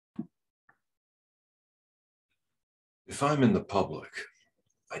If I'm in the public,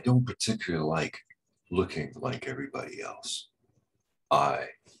 I don't particularly like looking like everybody else. I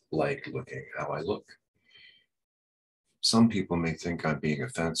like looking how I look. Some people may think I'm being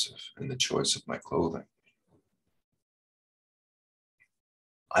offensive in the choice of my clothing.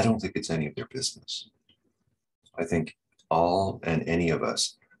 I don't think it's any of their business. I think all and any of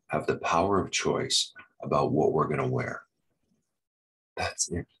us have the power of choice about what we're going to wear. That's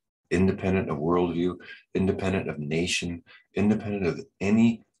it. Independent of worldview, independent of nation, independent of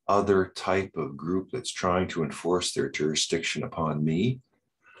any other type of group that's trying to enforce their jurisdiction upon me,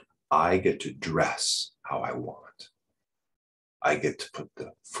 I get to dress how I want. I get to put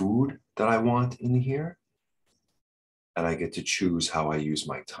the food that I want in here, and I get to choose how I use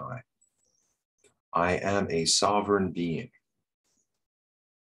my time. I am a sovereign being.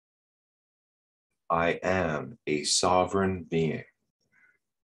 I am a sovereign being.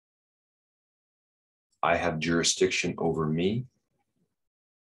 I have jurisdiction over me,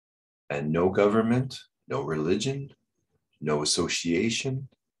 and no government, no religion, no association,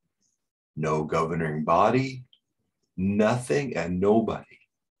 no governing body, nothing and nobody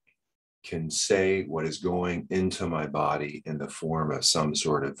can say what is going into my body in the form of some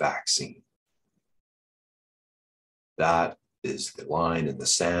sort of vaccine. That is the line in the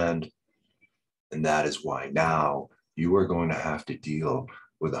sand. And that is why now you are going to have to deal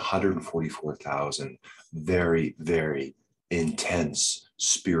with 144,000 very, very intense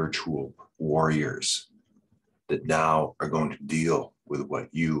spiritual warriors that now are going to deal with what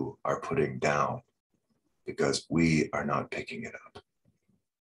you are putting down, because we are not picking it up.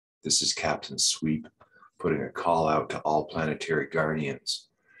 This is Captain Sweep putting a call out to all planetary guardians.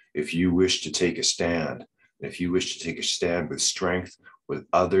 If you wish to take a stand, if you wish to take a stand with strength with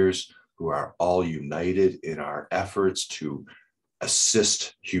others who are all united in our efforts to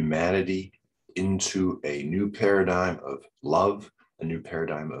assist humanity into a new paradigm of love, a new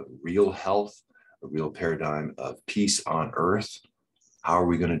paradigm of real health, a real paradigm of peace on earth. How are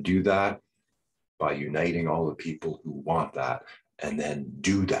we going to do that? By uniting all the people who want that, and then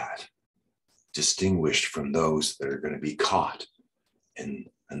do that, distinguished from those that are going to be caught in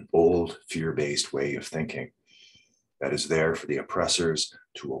an old fear-based way of thinking that is there for the oppressors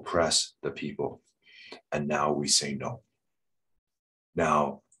to oppress the people. And now we say no.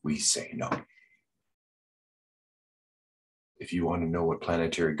 Now we say no. If you want to know what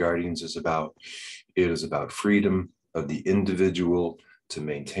Planetary Guardians is about, it is about freedom of the individual to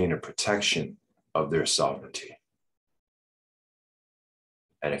maintain a protection of their sovereignty.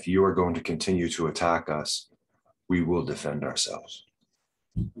 And if you are going to continue to attack us, we will defend ourselves.